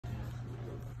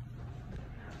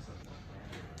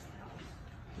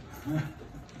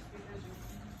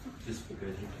Just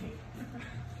because you can't.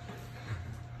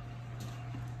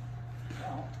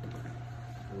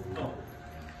 Oh.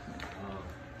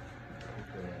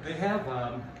 They have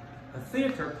a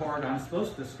theater cord I'm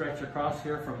supposed to stretch across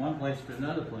here from one place to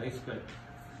another place, but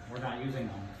we're not using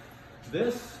them.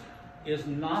 This is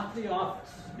not the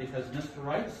office, because Mr.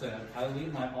 Reitz said, I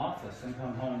leave my office and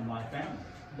come home to my family.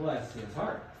 Bless his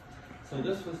heart. So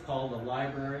this was called a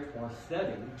library or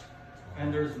study,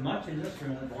 and there's much in this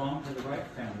room that belonged to the Reitz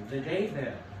family. The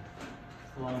daybed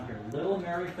belonged here. Little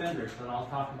Mary Fendrich, that I'll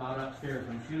talk about upstairs.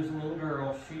 When she was a little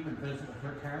girl, she would visit with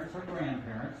her parents or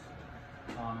grandparents.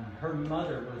 Her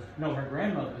grandmother was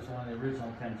one of the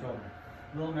original 10 children.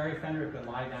 Little Mary Fendrich would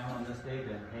lie down on this daybed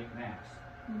and take naps.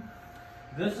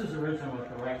 This is original with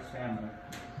the Reitz family.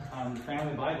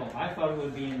 Family Bible. I thought it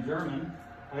would be in German.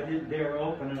 I didn't dare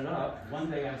open it up. One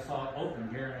day I saw it open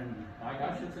here, and my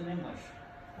gosh, it's in English.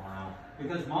 Wow.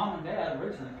 Because Mom and Dad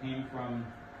originally came from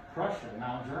Prussia,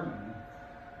 now Germany.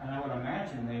 And I would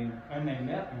imagine when they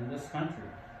met in this country,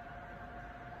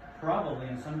 probably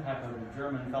in some type of a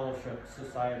German Fellowship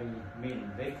Society meeting.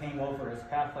 They came over as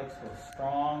Catholics with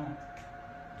strong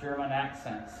German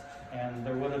accents, and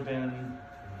there would have been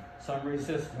some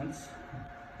resistance,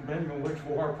 depending on which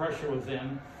war Prussia was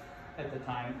in at the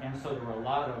time, and so there were a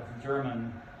lot of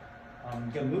German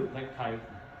Gemütlich type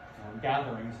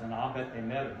gatherings, and I'll bet they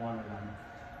met at one of them.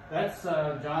 That's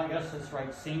John Augustus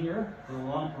Reitz Sr., the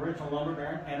original lumber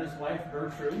baron, and his wife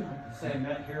Gertrude. They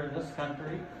met here in this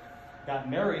country. Got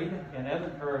married in met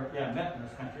in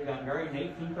this country. Got married in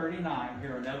 1839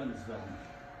 here in Evansville.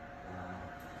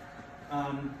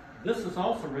 This is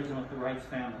also original with the Reitz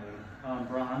family.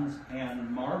 Bronze and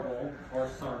marble, or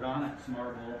sardonyx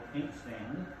marble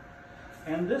inkstand.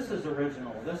 And this is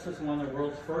original. This is one of the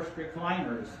world's first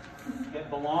recliners. It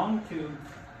belonged to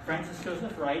Francis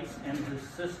Joseph Reitz, and his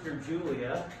sister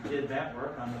Julia did that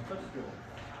work on the footstool.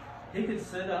 He could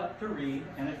sit up to read,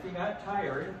 and if he got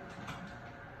tired,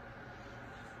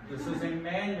 this is a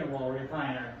manual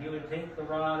recliner. He would take the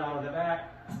rod out of the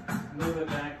back, move it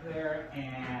back there,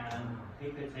 and he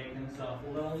could take himself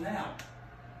a little nap.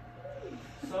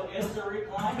 So it's a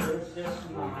recliner. It's just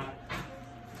not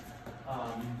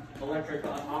electric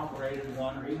operated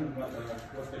one, or even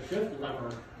with a shift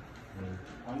lever.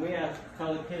 We have to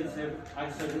tell the kids, I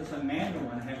said it's a manual,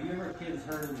 and have you ever kids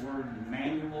heard the word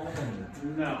manual?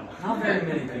 No. Not very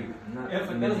many people. If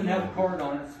it doesn't have a cord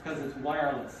on it, it's because it's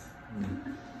wireless.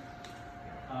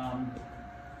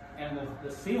 And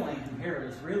the ceiling in here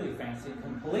is really fancy,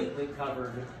 completely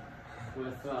covered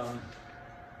with a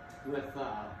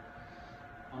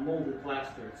molded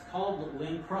plaster. It's called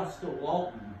Lincrusta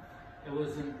Walton. It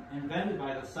was invented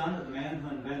by the son of the man who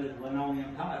invented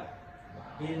linoleum tile.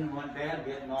 He didn't want Dad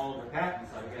getting all the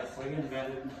patents, I guess, so he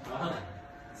invented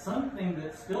something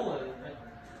that's still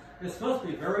it's supposed to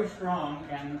be very strong,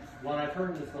 and what I've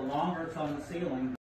heard is the longer it's on the ceiling,